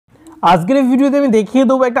আজকের এই ভিডিওতে আমি দেখিয়ে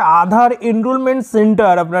দেবো একটা আধার এনরোলমেন্ট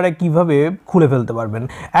সেন্টার আপনারা কিভাবে খুলে ফেলতে পারবেন।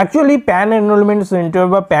 অ্যাকচুয়ালি প্যান এনরোলমেন্ট সেন্টার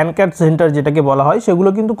বা প্যান কার্ড সেন্টার যেটাকে বলা হয় সেগুলো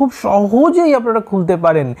কিন্তু খুব সহজেই আপনারা খুলতে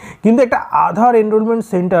পারেন, কিন্তু একটা আধার এনরোলমেন্ট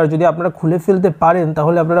সেন্টার যদি আপনারা খুলে ফেলতে পারেন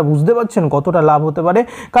তাহলে আপনারা বুঝতে পারছেন কতটা লাভ হতে পারে।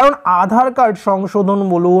 কারণ আধার কার্ড সংশোধন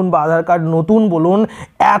বলুন বা আধার কার্ড নতুন বলুন,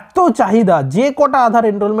 এত চাহিদা। যে কটা আধার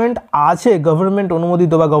এনরোলমেন্ট আছে গভর্নমেন্ট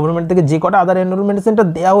অনুমোদিত বা গভর্নমেন্ট থেকে যে কটা আধার এনরোলমেন্ট সেন্টার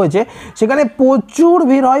দেওয়া হয়েছে সেখানে প্রচুর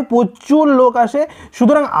ভিড় হয়, প্রচুর লোক আসে।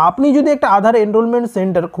 সুতরাং আপনি যদি একটা আধার এনরোলমেন্ট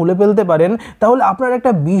সেন্টার খুলে ফেলতে পারেন তাহলে আপনার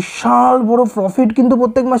একটা বিশাল বড় প্রফিট কিন্তু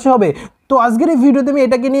প্রত্যেক মাসে হবে। তো আজকের এই ভিডিওতে আমি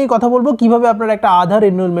এটাকে নিয়ে কথা বলবো কিভাবে আপনারা একটা আধার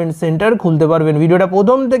এনরোলমেন্ট সেন্টার খুলতে পারবেন। ভিডিওটা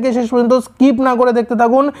প্রথম থেকে শেষ পর্যন্ত স্কিপ না করে দেখতে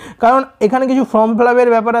থাকুন, কারণ এখানে কিছু ফর্ম ফিল আপের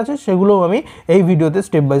ব্যাপার আছে, সেগুলোও আমি এই ভিডিওতে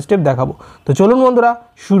স্টেপ বাই স্টেপ দেখাবো। তো চলুন বন্ধুরা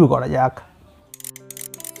শুরু করা যাক।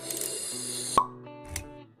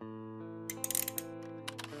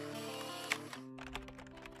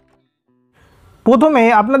 প্রথমে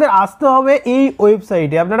আপনাদের আসতে হবে এই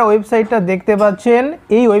ওয়েবসাইটে। আপনারা ওয়েবসাইটটা দেখতে পাচ্ছেন,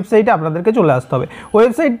 এই ওয়েবসাইটে আপনাদেরকে চলে আসতে হবে।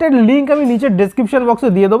 ওয়েবসাইটটার লিঙ্ক আমি নিচের ডেসক্রিপশন বক্সে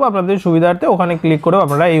দিয়ে দেবো আপনাদের সুবিধার্থে, ওখানে ক্লিক করেও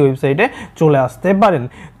আপনারা এই ওয়েবসাইটে চলে আসতে পারেন।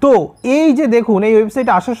 তো এই যে দেখুন, এই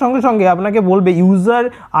ওয়েবসাইটে আসার সঙ্গে সঙ্গে আপনাকে বলবে ইউজার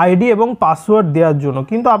আইডি এবং পাসওয়ার্ড দেওয়ার জন্য,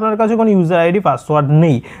 কিন্তু আপনার কাছে কোনো ইউজার আইডি পাসওয়ার্ড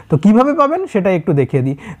নেই। তো কিভাবে পাবেন সেটা একটু দেখিয়ে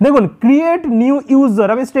দিই। দেখুন, ক্রিয়েট নিউ ইউজার,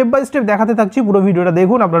 আমি স্টেপ বাই স্টেপ দেখাতে থাকছি, পুরো ভিডিওটা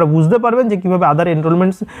দেখুন, আপনারা বুঝতে পারবেন যে কীভাবে আধার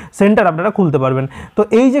এনরোলমেন্ট সেন্টার আপনারা খুলতে পারবেন। তো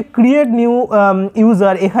এই যে ক্রিয়েট নিউ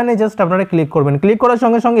ইউজার, এখানে জাস্ট আপনারা ক্লিক করবেন। ক্লিক করার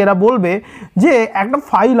সঙ্গে সঙ্গে এরা বলবে যে একটা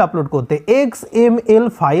ফাইল আপলোড করতে, XML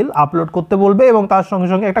ফাইল আপলোড করতে বলবে, এবং তার সঙ্গে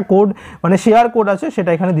সঙ্গে একটা কোড মানে শেয়ার কোড আছে সেটা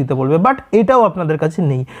এখানে দিতে বলবে, বাট এটাও আপনাদের কাছে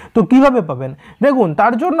নেই। তো কিভাবে পাবেন? দেখুন,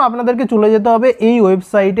 তার জন্য আপনাদেরকে চলে যেতে হবে এই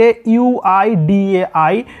ওয়েবসাইটে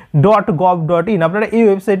uidai.gov.in। আপনারা এই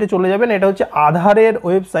ওয়েবসাইটে চলে যাবেন, এটা হচ্ছে আধারের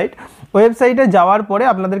ওয়েবসাইট। ওয়েবসাইটে যাওয়ার পরে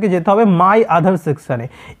আপনাদেরকে যেতে হবে মাই আধার সেকশানে।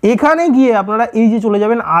 এখানে গিয়ে আপনারা এই যে চলে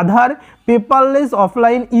যাবেন আধার পেপারলেস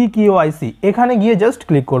অফলাইন EKYC, এখানে গিয়ে জাস্ট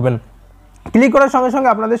ক্লিক করবেন। ক্লিক করার সঙ্গে সঙ্গে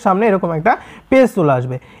আপনাদের সামনে এরকম একটা পেজ চলে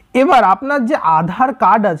আসবে। এবার আপনার যে আধার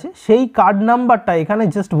কার্ড আছে সেই কার্ড নাম্বারটা এখানে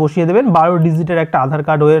জাস্ট বসিয়ে দেবেন। 12 ডিজিটের একটা আধার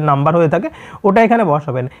কার্ড নাম্বার হয়ে থাকে, ওটা এখানে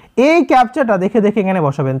বসাবেন। এই ক্যাপচাটা দেখে দেখে এখানে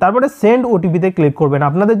বসাবেন। তারপরে সেন্ড ওটিপিতে ক্লিক করবেন।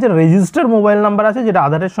 আপনাদের যে রেজিস্টার মোবাইল নাম্বার আছে যেটা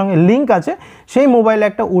আধারের সঙ্গে লিঙ্ক আছে সেই মোবাইলে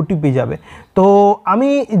একটা ওটিপি যাবে। তো আমি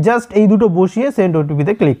জাস্ট এই দুটো বসিয়ে সেন্ড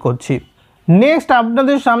ওটিপিতে ক্লিক করছি। নেক্সট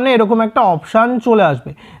আপনাদের সামনে এরকম একটা অপশান চলে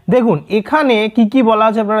আসবে। দেখুন এখানে কি কি বলা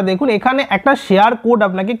আছে আপনারা দেখুন। এখানে একটা শেয়ার কোড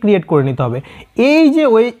আপনাকে ক্রিয়েট করে নিতে হবে। এই যে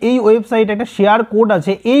এই ওয়েবসাইটে একটা শেয়ার কোড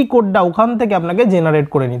আছে, এই কোডটা ওখান থেকে আপনাকে জেনারেট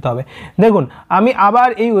করে নিতে হবে। দেখুন আমি আবার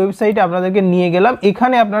এই ওয়েবসাইটে আপনাদেরকে নিয়ে গেলাম,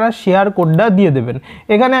 এখানে আপনারা শেয়ার কোডটা দিয়ে দেবেন।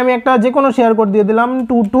 এখানে আমি একটা যে কোনো শেয়ার কোড দিয়ে দিলাম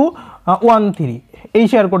 2213, এই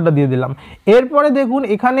শেয়ার কোডটা দিয়ে দিলাম। এরপরে দেখুন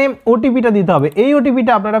এখানে ওটিপিটা দিতে হবে। এই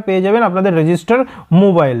ওটিপিটা আপনারা পেয়ে যাবেন আপনাদের রেজিস্টার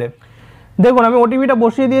মোবাইলে। দেখুন আমি ওটিপিটা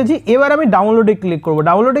বসিয়ে দিয়েছি। এবার আমি ডাউনলোডে ক্লিক করব।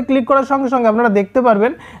 ডাউনলোডে ক্লিক করার সঙ্গে সঙ্গে আপনারা দেখতে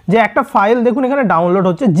পারবেন যে একটা ফাইল দেখুন এখানে ডাউনলোড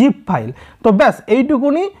হচ্ছে, জিপ ফাইল। তো ব্যাস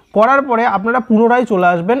এইটুকুনি করার পরে আপনারা পুনরায় চলে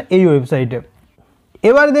আসবেন এই ওয়েবসাইটে।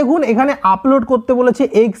 এবার দেখুন এখানে আপলোড করতে বলেছে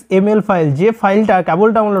XML ফাইল, যে ফাইলটা কেবল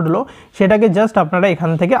ডাউনলোড হলো সেটাকে জাস্ট আপনারা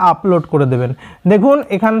এখান থেকে আপলোড করে দেবেন। দেখুন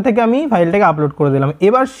এখান থেকে আমি ফাইলটাকে আপলোড করে দিলাম।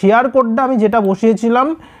 এবার শেয়ার কোডটা আমি যেটা বসিয়েছিলাম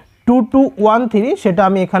 2213 সেটা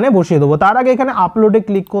আমি এখানে বসিয়ে দেবো। তার আগে এখানে আপলোডে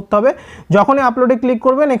ক্লিক করতে হবে। যখনই আপলোডে ক্লিক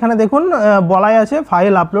করবেন এখানে দেখুন বলাই আছে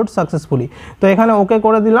ফাইল আপলোড সাকসেসফুলি, তো এখানে ওকে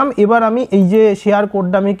করে দিলাম। এবার আমি এই যে শেয়ার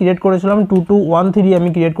কোডটা আমি ক্রিয়েট করেছিলাম 2213 আমি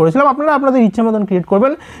ক্রিয়েট করেছিলাম, আপনারা আপনাদের ইচ্ছে মতন ক্রিয়েট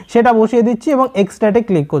করবেন, সেটা বসিয়ে দিচ্ছি এবং এক্সট্রাক্টে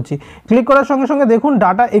ক্লিক করছি। ক্লিক করার সঙ্গে সঙ্গে দেখুন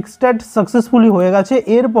ডাটা এক্সট্রাক্ট সাকসেসফুলি হয়ে গেছে।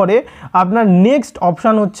 এরপরে আপনার নেক্সট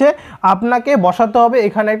অপশান হচ্ছে আপনাকে বসাতে হবে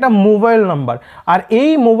এখানে একটা মোবাইল নাম্বার, আর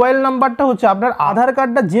এই মোবাইল নাম্বারটা হচ্ছে আপনার আধার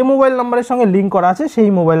কার্ডটা যে মোবাইল নাম্বারের সঙ্গে লিঙ্ক করা আছে সেই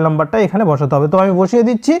মোবাইল নাম্বারটা এখানে বসাতে হবে। তো আমি বসিয়ে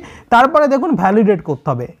দিচ্ছি। তারপরে দেখুন ভ্যালিডেট করতে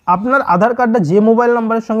হবে। আপনার আধার কার্ডটা যে মোবাইল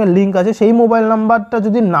নাম্বারের সঙ্গে লিঙ্ক আছে সেই মোবাইল নাম্বারটা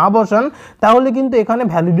যদি না বসান তাহলে কিন্তু এখানে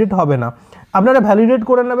ভ্যালিডেট হবে না। আপনারা ভ্যালিডেট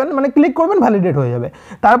করে নেবেন, মানে ক্লিক করবেন ভ্যালিডেট হয়ে যাবে।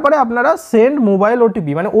 তারপরে আপনারা সেন্ড মোবাইল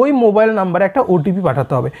ওটিপি, মানে ওই মোবাইল নাম্বারে একটা ওটিপি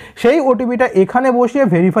পাঠাতে হবে। সেই ওটিপিটা এখানে বসিয়ে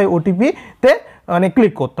ভেরিফাই ওটিপিতে মানে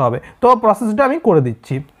ক্লিক করতে হবে। তো প্রসেসটা আমি করে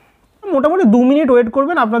দিচ্ছি। মোটামুটি 2 মিনিট ওয়েট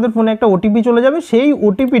করবেন, আপনাদের ফোনে একটা ওটিপি চলে যাবে। সেই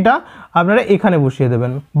ওটিপিটা আপনারা এখানে বসিয়ে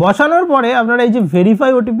দেবেন। বসানোর পরে আপনারা এই যে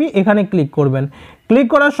ভেরিফাই ওটিপি এখানে ক্লিক করবেন। ক্লিক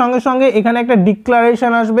করার সঙ্গে সঙ্গে এখানে একটা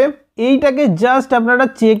ডিক্লারেশন আসবে, এইটাকে জাস্ট আপনারা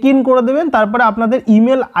চেক ইন করে দেবেন। তারপরে আপনাদের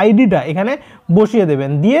ইমেল আইডিটা এখানে বসিয়ে দেবেন,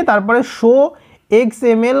 দিয়ে তারপরে শো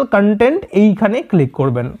XML কন্টেন্ট এইখানে ক্লিক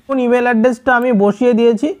করবেন। ইমেল অ্যাড্রেসটা আমি বসিয়ে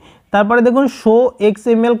দিয়েছি। তারপরে দেখুন শো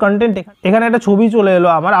XML কন্টেন্ট, এখানে একটা ছবি চলে এলো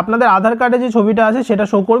আমার। আপনাদের আধার কার্ডে যে ছবিটা আছে সেটা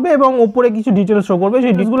শো করবে এবং ওপরে কিছু ডিটেলস শো করবে।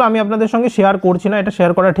 সেই ডিটেলসগুলো আমি আপনাদের সঙ্গে শেয়ার করছি না, এটা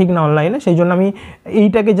শেয়ার করা ঠিক না অনলাইনে, সেই জন্য আমি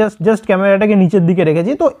এইটাকে জাস্ট ক্যামেরাটাকে নিচের দিকে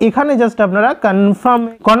রেখেছি। তো এখানে জাস্ট আপনারা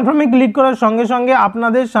কনফার্মে ক্লিক করার সঙ্গে সঙ্গে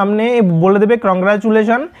আপনাদের সামনে বলে দেবে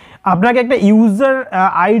কংগ্রাচুলেশন, আপনাকে একটা ইউজার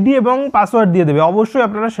আইডি এবং পাসওয়ার্ড দিয়ে দেবে। অবশ্যই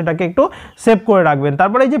আপনারা সেটাকে একটু সেভ করে রাখবেন।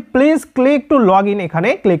 তারপরে এই যে please click to log in, এখানে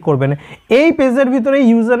ক্লিক করবেন। এই পেজের ভিতরে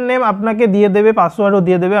ইউজার নেম আপনাকে দিয়ে দেবে, পাসওয়ার্ডও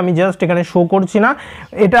দিয়ে দেবে। আমি জাস্ট এখানে শো করছি না,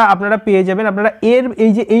 এটা আপনারা পেয়ে যাবেন। আপনারা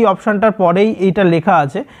এই অপশানটার পরেই এইটা লেখা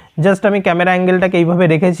আছে, জাস্ট আমি ক্যামেরা অ্যাঙ্গেলটাকে এইভাবে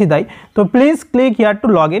রেখেছি তাই। তো please click here two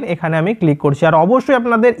log in, এখানে আমি ক্লিক করছি। আর অবশ্যই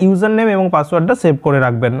আপনাদের ইউজার নেম এবং পাসওয়ার্ডটা সেভ করে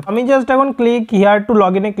রাখবেন। আমি জাস্ট এখন ক্লিক হিয়ার টু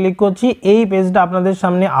লগ ইনে ক্লিক করছি। এই পেজটা আপনাদের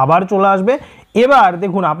সামনে আবার চলে আসবে। এবার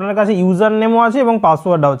দেখুন আপনার কাছে ইউজার নেমও আছে এবং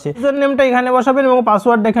পাসওয়ার্ডও আছে। ইউজার নেমটা এখানে বসাবেন এবং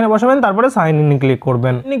পাসওয়ার্ডটা এখানে বসাবেন, তারপরে সাইন ইন ক্লিক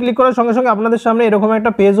করবেন। ক্লিক করার সঙ্গে সঙ্গে আপনাদের সামনে এরকম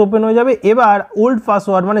একটা পেজ ওপেন হয়ে যাবে। এবার ওল্ড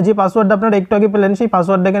পাসওয়ার্ড, মানে যে পাসওয়ার্ডটা আপনারা একটু আগে পেলেন সেই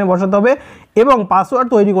পাসওয়ার্ডটা এখানে বসাতে হবে এবং পাসওয়ার্ড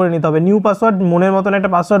তৈরি করে নিতে হবে। নিউ পাসওয়ার্ড, মনের মতন একটা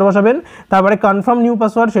পাসওয়ার্ড বসাবেন, তারপরে কনফার্ম নিউ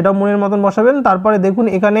পাসওয়ার্ড, সেটাও মনের মতন বসাবেন। তারপরে দেখুন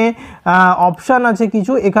এখানে অপশান আছে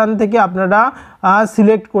কিছু, এখান থেকে আপনারা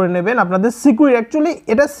সিলেক্ট করে নেবেন আপনাদের সিকিউরিটি। অ্যাকচুয়ালি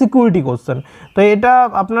এটা সিকিউরিটি কোশ্চেন, তো এটা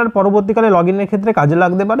আপনার পরবর্তীকালে লগ ইনের ক্ষেত্রে কাজে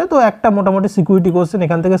লাগতে পারে। তো একটা মোটামুটি সিকিউরিটি কোশ্চেন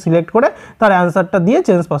এখান থেকে সিলেক্ট করে তার অ্যান্সারটা দিয়ে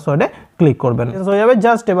চেঞ্জ পাসওয়ার্ডে ক্লিক করবেন, চেঞ্জ হয়ে যাবে।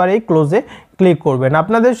 জাস্ট এবার এই ক্লোজে ক্লিক করবেন।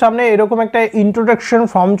 আপনাদের সামনে এরকম একটা ইন্ট্রোডাকশন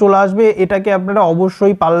ফর্ম চলে আসবে, এটাকে আপনারা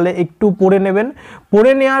অবশ্যই পারলে একটু পড়ে নেবেন।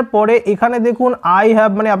 পড়ে নেওয়ার পরে এখানে দেখুন আই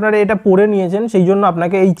হ্যাভ, মানে আপনারা এটা পড়ে নিয়েছেন সেই জন্য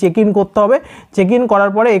আপনাকে এই চেক ইন করতে হবে। চেক ইন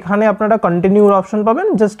করার পরে এখানে আপনারা কন্টিনিউর অপশন পাবেন,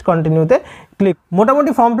 জাস্ট কন্টিনিউতে ক্লিক।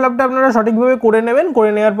 মোটামুটি ফর্ম ফিল আপটা আপনারা সঠিকভাবে করে নেবেন।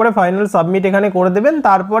 করে নেওয়ার পরে ফাইনাল সাবমিট এখানে করে দেবেন।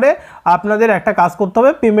 তারপরে আপনাদের একটা কাজ করতে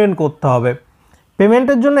হবে, পেমেন্ট করতে হবে।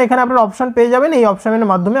 পেমেন্টের জন্য এখানে আপনারা অপশান পেয়ে যাবেন, এই অপশানের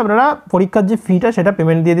মাধ্যমে আপনারা পরীক্ষার যে ফিটা সেটা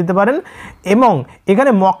পেমেন্ট দিয়ে দিতে পারেন। এবং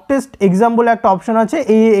এখানে মক টেস্ট এক্সাম বলে একটা অপশান আছে,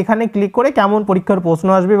 এখানে ক্লিক করে কেমন পরীক্ষার প্রশ্ন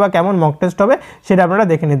আসবে বা কেমন মক টেস্ট হবে সেটা আপনারা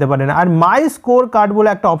দেখে নিতে পারেন। আর মাই স্কোর কার্ড বলে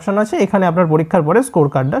একটা অপশান আছে, এখানে আপনার পরীক্ষার পরে স্কোর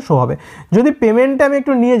কার্ডটা শো হবে। যদি পেমেন্টটা আমি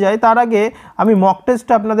একটু নিয়ে যাই তার আগে আমি মক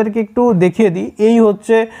টেস্টটা আপনাদেরকে একটু দেখিয়ে দিই। এই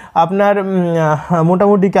হচ্ছে আপনার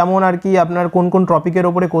মোটামুটি কেমন আর কি আপনার কোন কোন টপিকের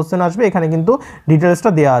ওপরে কোশ্চেন আসবে, এখানে কিন্তু ডিটেলসটা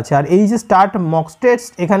দেওয়া আছে। আর এই যে স্টার্ট মক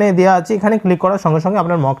টেস্ট এখানে দেওয়া আছে, এখানে ক্লিক করার সঙ্গে সঙ্গে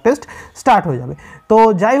আপনার মক টেস্ট স্টার্ট হয়ে যাবে। তো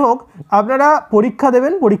যাই হোক, আপনারা পরীক্ষা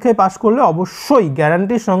দেবেন, পরীক্ষায় পাশ করলে অবশ্যই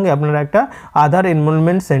গ্যারান্টির সঙ্গে আপনারা একটা আধার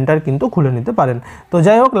এনরোলমেন্ট সেন্টার কিন্তু খুলে নিতে পারেন। তো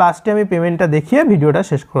যাই হোক, লাস্টে আমি পেমেন্টটা দেখিয়ে ভিডিওটা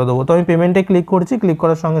শেষ করে দেবো। তো আমি পেমেন্টে ক্লিক করছি। ক্লিক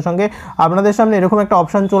করার সঙ্গে সঙ্গে আপনাদের সামনে এরকম একটা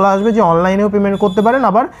অপশান চলে আসবে যে অনলাইনেও পেমেন্ট করতে পারেন,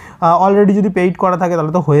 আবার অলরেডি যদি পেইড করা থাকে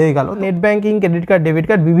তাহলে তো হয়েই গেল। Net banking, credit card, debit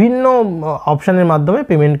card, বিভিন্ন অপশানের মাধ্যমে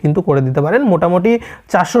পেমেন্ট কিন্তু করে দিতে পারেন। মোটামুটি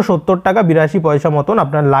 470 টাকা 82 পয়সা মতন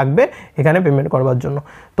আপনার লাগবে এখানে পেমেন্ট করবার জন্য।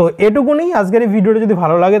 তো এটুকুনি আজকের এই ভিডিওটা যদি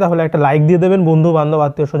ভালো লাগে তাহলে একটা লাইক দিয়ে দেবেন, বন্ধু বান্ধব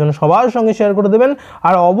আত্মীয় স্বজন সবার সঙ্গে শেয়ার করে দেবেন।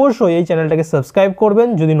 আর অবশ্যই এই চ্যানেলটাকে সাবস্ক্রাইব করবেন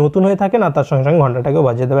যদি নতুন হয়ে থাকেন, আর তার সঙ্গে সঙ্গে ঘন্টাটাকেও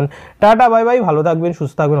বাজিয়ে দেবেন। টাটা, বাই বাই, ভালো থাকবেন,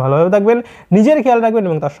 সুস্থ থাকবেন, ভালোভাবে থাকবেন, নিজের খেয়াল রাখবেন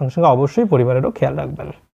এবং তার সঙ্গে সঙ্গে অবশ্যই পরিবারেরও খেয়াল রাখবেন।